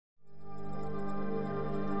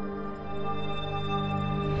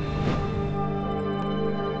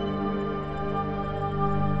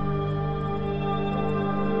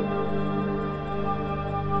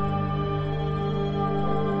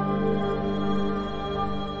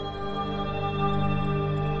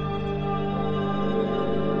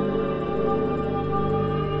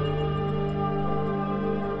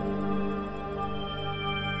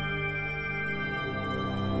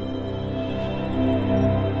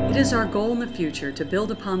It is our goal in the future to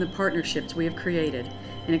build upon the partnerships we have created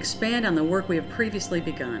and expand on the work we have previously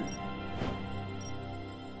begun.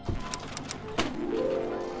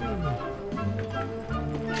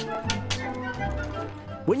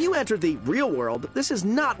 When you enter the real world, this is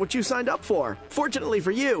not what you signed up for. Fortunately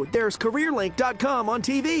for you, there's CareerLink.com on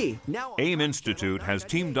TV. Now, AIM Institute has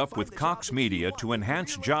teamed up with Cox Media to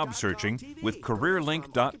enhance job searching with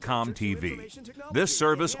CareerLink.com TV. This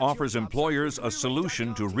service offers employers a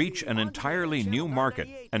solution to reach an entirely new market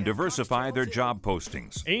and diversify their job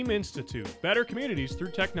postings. AIM Institute, better communities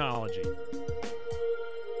through technology.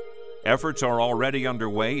 Efforts are already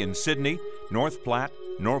underway in Sydney, North Platte,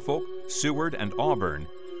 Norfolk, Seward, and Auburn,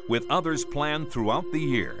 with others planned throughout the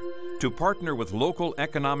year to partner with local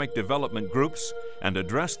economic development groups and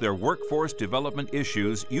address their workforce development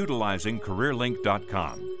issues utilizing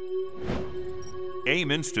CareerLink.com.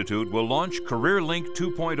 AIM Institute will launch CareerLink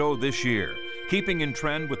 2.0 this year, keeping in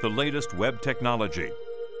trend with the latest web technology.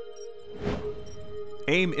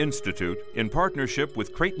 AIM Institute, in partnership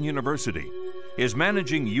with Creighton University, is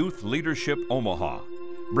managing Youth Leadership Omaha,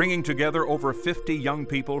 bringing together over 50 young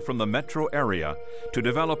people from the metro area to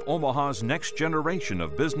develop Omaha's next generation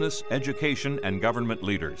of business, education, and government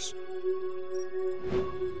leaders.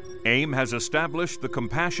 AIM has established the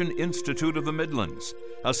Compassion Institute of the Midlands,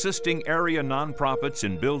 assisting area nonprofits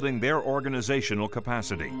in building their organizational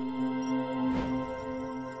capacity.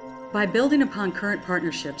 By building upon current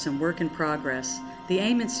partnerships and work in progress, the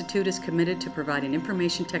AIM Institute is committed to providing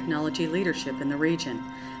information technology leadership in the region,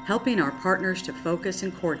 helping our partners to focus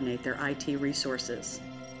and coordinate their IT resources.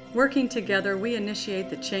 Working together, we initiate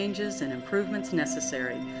the changes and improvements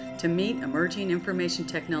necessary to meet emerging information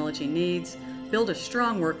technology needs, build a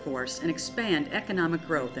strong workforce, and expand economic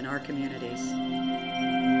growth in our communities.